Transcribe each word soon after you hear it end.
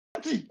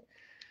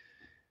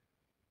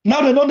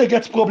Now they know they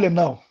get problem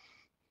now.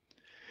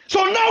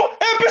 So now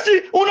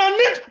APC una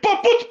need to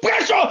put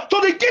pressure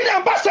to the Guinea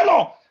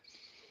ambassador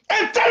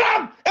and tell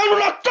them and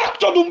una talk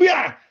to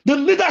Doumbia. The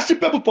leadership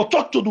people for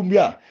talk to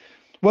Doumbia.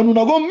 When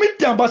una go meet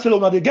the ambassador,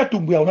 una they get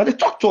Doumbia, una they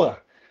talk to her.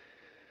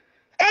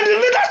 And the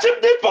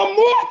leadership need for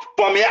move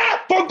from here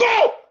for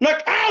go.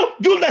 Like how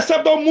Jules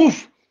themselves don't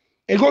move.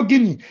 And go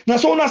Guinea. Now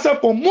so una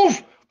self for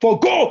move for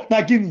go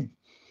na Guinea.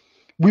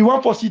 We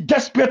want to see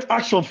desperate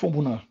action from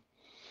una.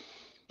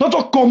 Not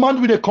a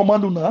command with a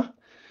command una.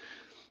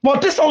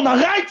 But this on the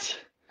right.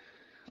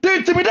 The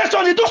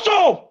intimidation, he do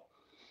so.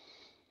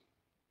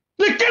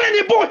 The killing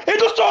the boy, he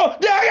do so.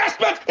 The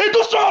harassment, he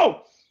do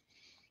so.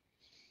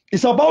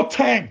 It's about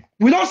time.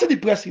 We don't see the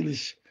press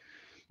release.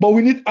 But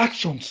we need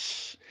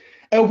actions.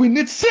 And we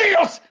need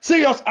serious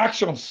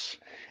actions.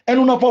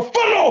 And we have to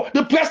follow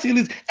the press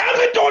release.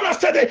 Every time I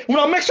said it, we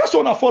have to make sure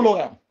so we follow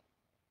them.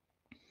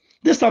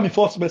 This is my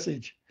first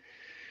message.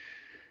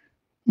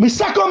 My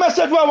second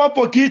message I want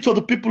to give to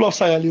the people of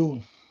Sierra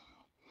Leone.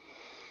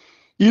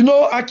 You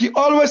know, I can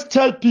always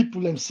tell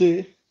people and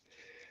say,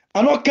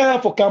 I don't care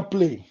for can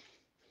play.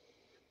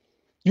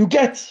 You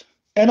get?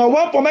 And I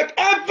want to make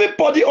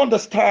everybody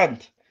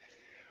understand.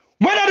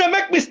 Whether they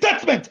make me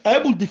statement, I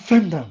will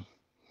defend them.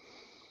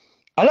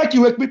 I like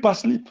you wake me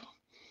past sleep.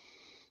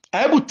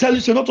 I will tell you,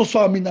 say not to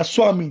swim in, I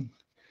swim in.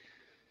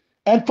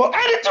 And for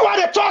anything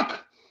while they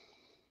talk,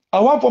 I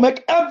want to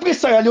make every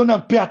Sierra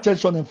Leonean pay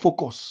attention and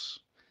focus.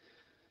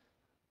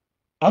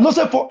 I know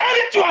say for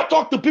anything I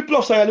talk to people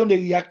of Sierra Leone, they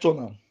react on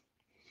them.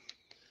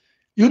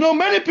 You know,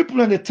 many people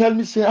and they tell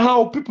me, say,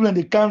 how people and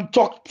they can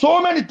talk so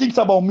many things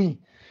about me.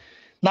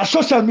 Now,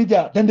 social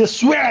media, then they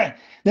swear,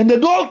 then they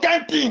do all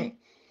kind of things.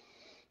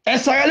 And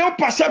Sierra Leone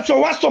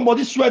perception, once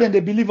somebody swear, then they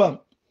believe them.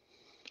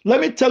 Let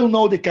me tell you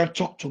now, they can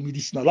talk to me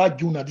this now, like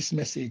you now, this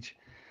message.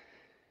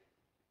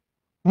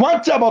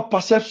 One thing about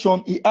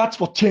perception, it asks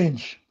for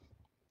change.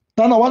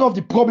 That's one of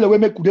the problems we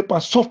make today,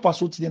 soft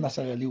person today in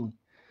Sierra Leone.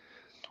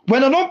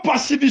 When I don't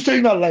perceive you say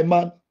you not like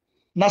man,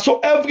 now so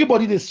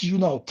everybody they see you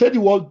now, tell the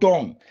world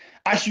down.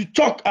 As you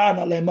talk,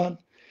 not like man.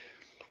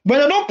 When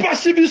I don't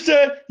perceive you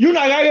say you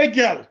not a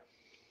girl,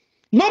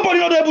 nobody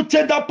not able to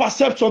take that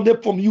perception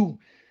there from you.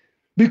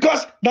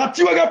 Because that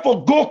you are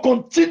for go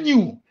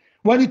continue.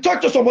 When you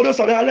talk to somebody else,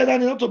 I let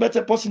them not to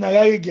better person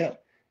a girl.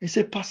 It's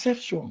a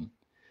perception.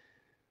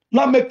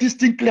 Now make this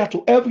thing clear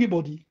to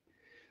everybody.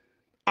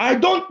 I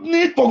don't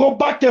need to go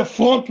back and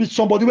front with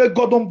somebody where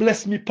God don't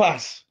bless me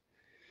pass.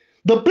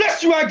 The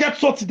blessing I get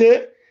so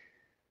today,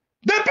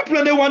 then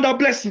people they want that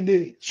blessing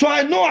there. So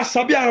I know as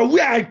Sabi are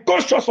aware, I'm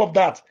conscious of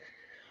that.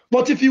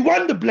 But if you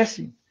want the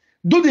blessing,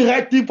 do the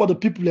right thing for the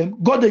people.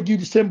 God they give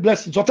the same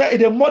blessing. So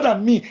it is more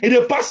than me, it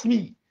is past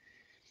me.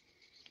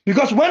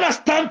 Because when I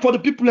stand for the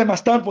people, I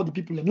stand for the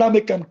people. Now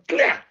make them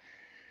clear.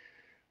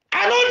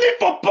 I don't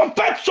need to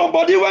perfect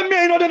somebody when me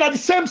and them are the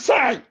same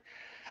side.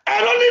 I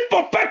don't need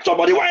to perfect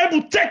somebody where I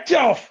able to take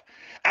care of.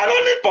 I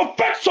don't need to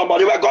perfect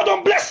somebody where God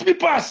don't bless me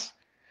pass.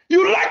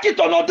 You like it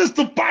or not, this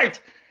to fight.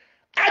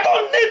 I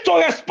don't need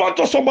to respond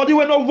to somebody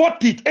when not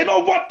worth it. And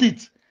not worth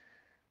it.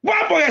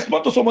 Why do I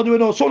respond to somebody when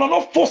not so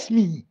not force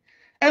me?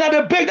 And at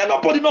the beg that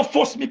nobody not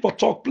force me for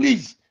talk,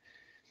 please.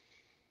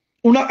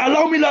 Una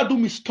allow me to do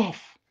me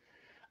stuff.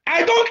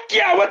 I don't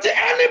care what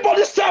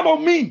anybody say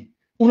about me.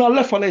 Una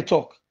left for let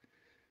talk.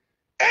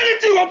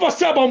 Anything you want to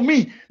say about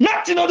me,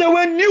 nothing other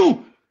way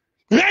new.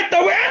 Right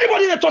away,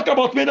 anybody that talk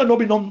about me, that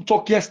nobody don't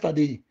talk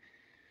yesterday.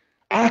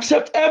 I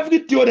accept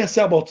everything they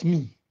say about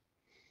me.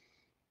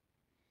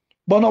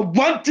 But now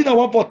one thing I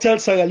want to tell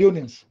Sierra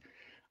Leoneans,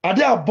 are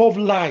they above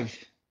lie?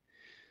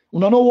 You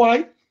know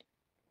why?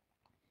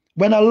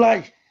 When I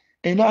lie,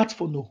 I not ask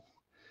for no.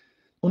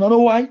 You know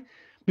why?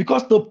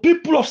 Because the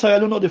people of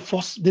Sierra Leone, they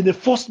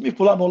force me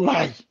for that no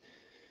lie.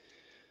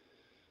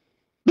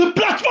 The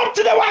platform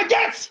today I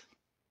get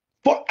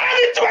for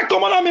anything I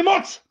come on my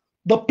mouth,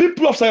 the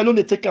people of Sierra Leone,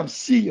 they take them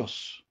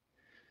serious.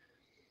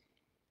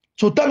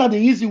 So that's the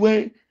easy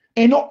way.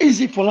 Ain't not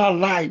easy for that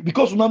lie.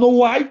 Because you know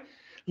why?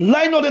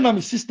 Lie not in my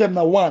system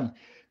now, one.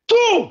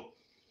 Two,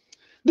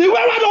 the way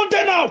I don't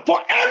do now,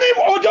 for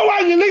any audio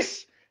I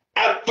release,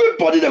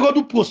 everybody they go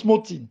do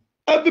promoting.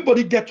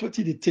 Everybody get what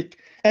they take.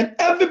 And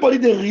everybody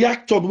they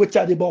react on what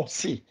they about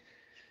say.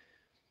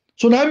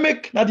 So now I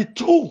make now the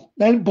two,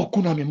 now I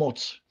boku na me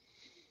mouth.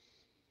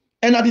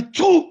 And now the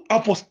two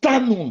are for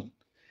stand on.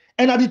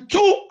 And now the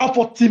two are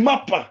for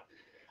timapa.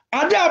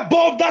 And they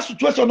above that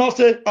situation now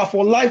say are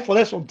for life for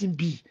let something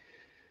be.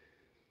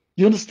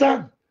 You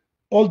understand?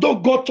 Although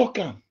God talk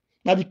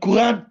now the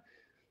Quran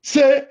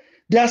say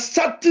there are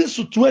certain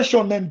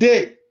situations and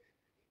they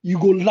you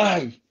go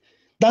lie.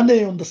 Then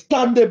they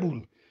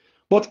understandable.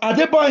 But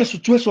Adebayor in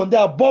situation they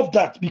are above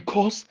that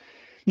because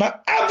now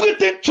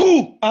everything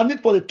too I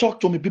need for the talk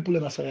to me people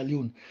in Sierra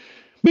Leone.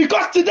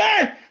 Because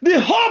today the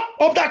hope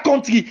of that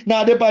country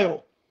now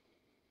Adebayor.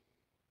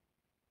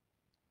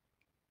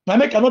 Now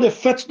make I not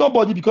affect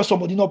nobody because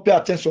somebody not pay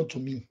attention to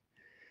me.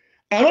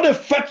 I not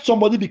affect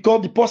somebody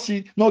because the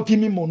person not give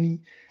me money.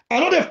 I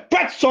know they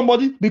fight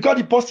somebody because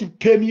the person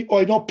pay me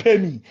or he not pay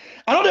me.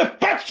 I know they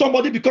fight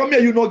somebody because me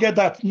and you not get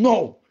that.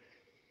 No.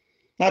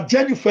 Now,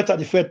 Jen, you fight at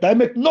the fight. I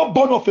make no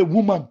born of a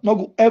woman not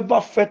go ever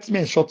fight me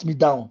and shut me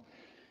down.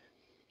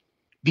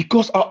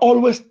 Because I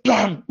always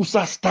stand,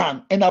 usa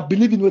stand, and I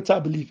believe in what I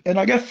believe, and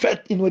I get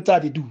fed in what I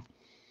do.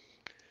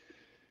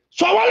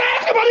 So I want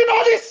let everybody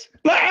know this.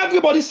 Let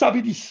everybody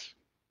sabi this.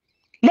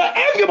 Let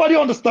everybody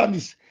understand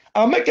this.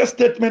 I make a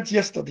statement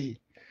yesterday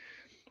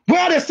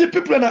where they see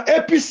people in the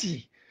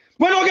APC.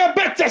 When I get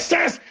better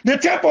sense, they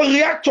type of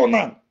reaction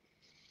now.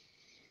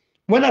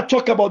 When I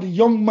talk about the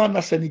young man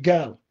in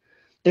Senegal,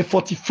 a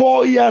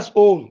 44 years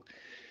old,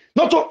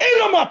 not to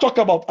any man I talk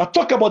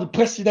about the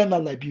president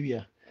of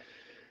Liberia.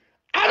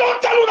 I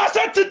don't tell you I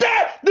said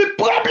today, the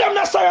problem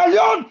in Sierra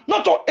Leone,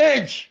 not to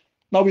age,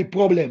 now we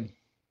problem.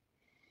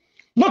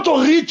 Not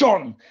to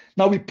region,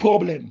 now we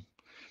problem.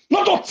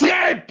 Not to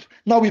tribe,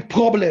 now we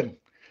problem.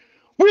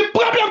 We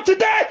problem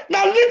today,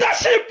 now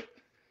leadership.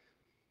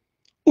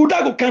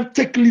 Udago can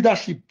take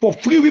leadership for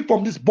free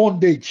from this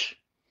bondage.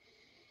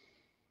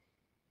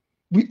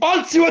 We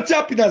all see what's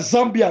happening in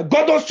Zambia.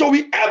 God will show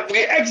we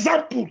every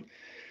example.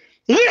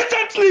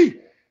 Recently,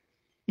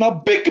 now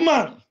big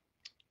man,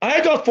 I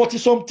got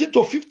 40-something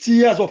to 50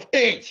 years of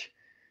age.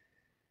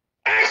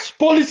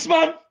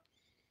 Ex-policeman,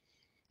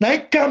 now he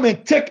come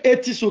and take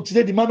 80, so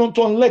today the man don't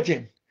turn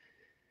legend.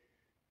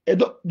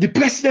 The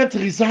president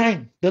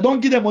resigned. They don't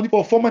give them money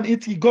for form and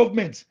ET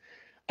government.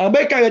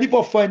 America ready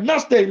for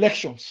finance the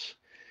elections.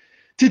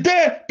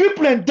 Today,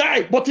 people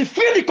die, but he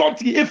free the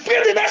country, he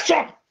free the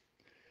nation.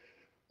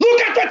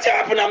 Look at what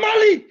happened in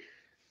Mali.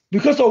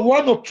 Because of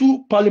one or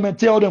two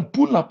parliamentarians, them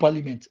pull in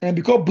parliament. And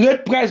because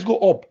bread price go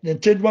up, then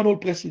change one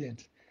old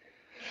president.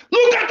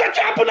 Look at what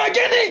happened in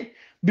Guinea.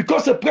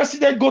 Because the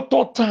president go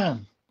third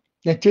time,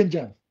 then change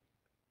him.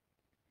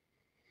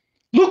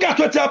 Look at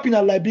what happened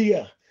in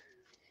Liberia.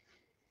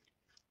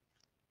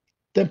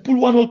 Then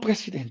pull one old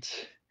president.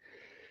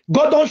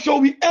 God don't show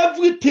we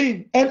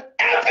everything. And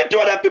everything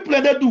that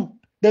people they do.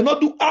 They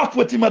not do half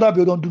what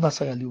Adebayor don't do in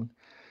Sierra Leone.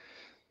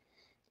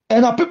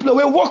 And the people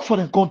will work for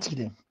the country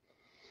them.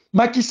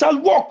 Macky Sall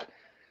work.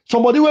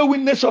 Somebody will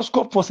win Nations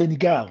Cup for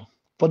Senegal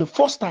for the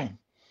first time.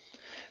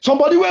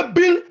 Somebody will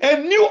build a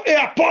new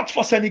airport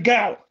for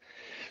Senegal.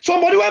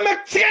 Somebody will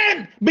make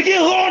train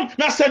begin run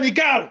in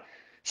Senegal.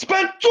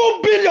 Spend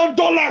 $2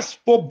 billion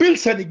for build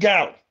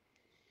Senegal.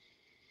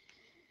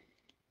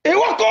 He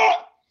walk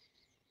up.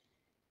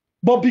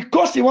 But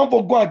because he want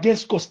to go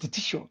against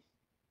constitution,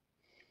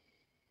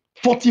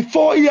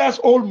 44 years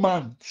old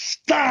man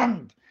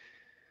stand.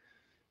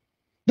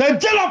 They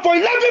jail him for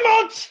 11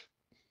 months.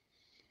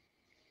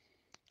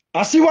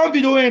 I see one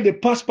video in the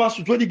past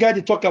where the guy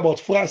they talk about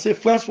France, say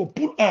France for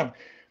pull arm.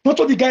 Not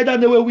all the guy that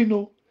way we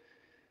know.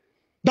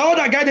 The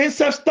other guy they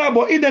self-stand,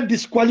 but he then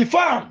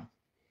disqualify him.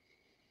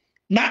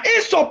 Now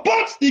he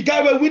supports the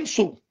guy will win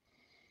so.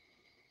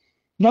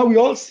 Now we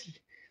all see.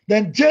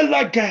 Then jail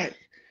that guy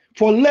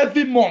for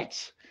 11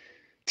 months.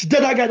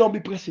 Today that guy don't be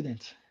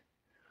president.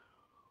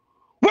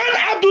 When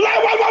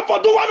Abdullah want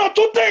to do one or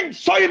two things,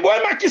 so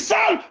when Macky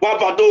Sall want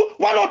to do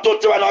one or two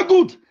things were not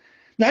good.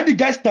 Now the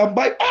guy stand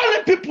by. All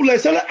the people, they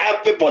say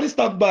everybody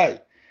stand by.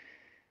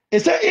 He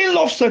say he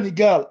love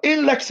Senegal, he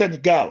like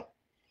Senegal.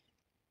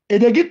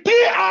 And they give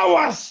 3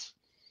 hours.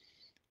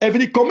 If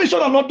the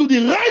commissioner not do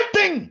the right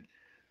thing,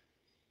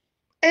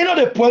 he not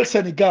the poor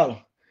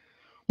Senegal.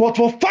 But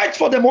for fight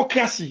for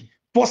democracy,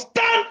 for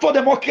stand for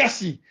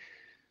democracy,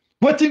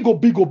 waiting go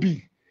be, go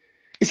be.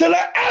 He said,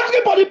 let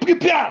everybody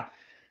prepare.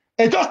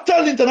 And just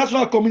tell the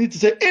international community,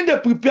 say, in the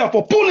prepare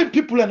for pulling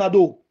people in a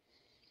door.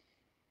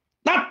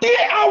 Now 3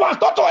 hours,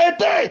 not to a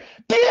day.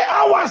 3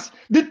 hours.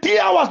 The 3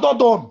 hours not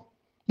done.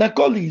 Then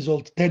call the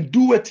result. Then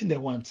do what they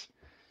want.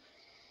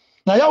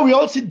 Now yeah, we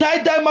all see die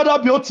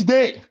Adebayor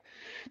today.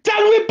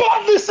 Tell we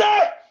boldly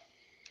say,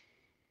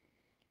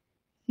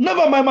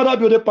 never mind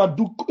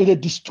Adebayor they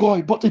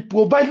destroy, but it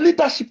provide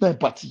leadership and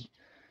empathy.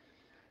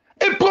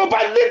 It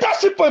provide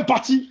leadership and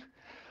empathy.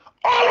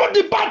 All of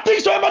the bad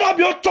things that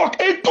Adebayor talk,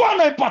 it do an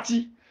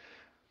empathy.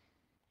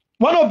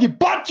 One of the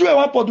bad things I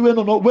want to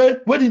do, no, where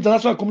the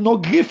international community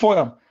not agree for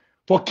him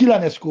for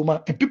killing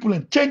Escoma, and people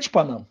in change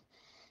panel.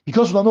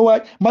 Because you don't know why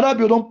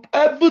Adebayor don't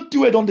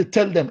everything we don't they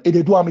tell them, and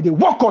they do them, they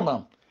work on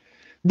them.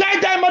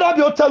 That time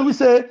Adebayor tell we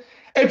say,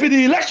 if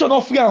the election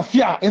not free and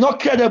fair and not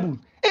credible,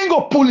 ain't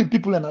go pulling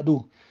people in a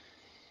do.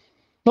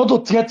 Not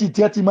to threaten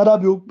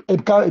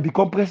Adebayor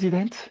become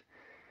president.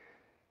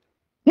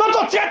 Not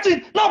to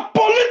threaten, now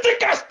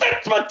political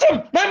statement.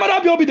 Now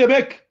Adebayor be the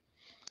make.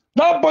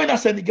 Now boy in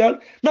Senegal,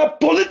 now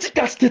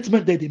political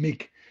statement they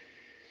make.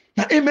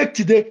 Now he make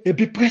today a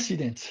big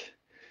president.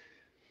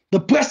 The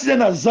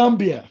president of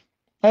Zambia,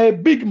 a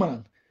big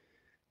man.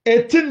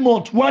 18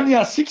 months, 1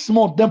 year, 6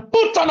 months, then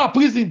put on a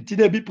prison till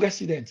they be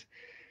president.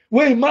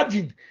 Well,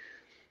 imagine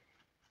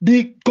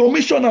the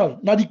commissioner,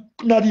 now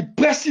the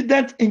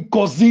president in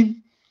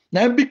cousin,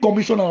 now big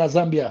commissioner in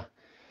Zambia.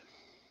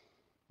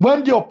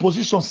 When the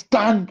opposition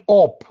stand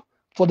up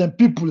for them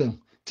people,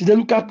 till they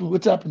look at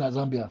what happened in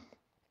Zambia.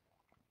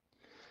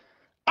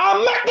 I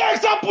make the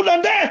example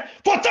and then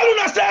for telling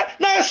us that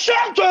now a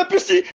shame to APC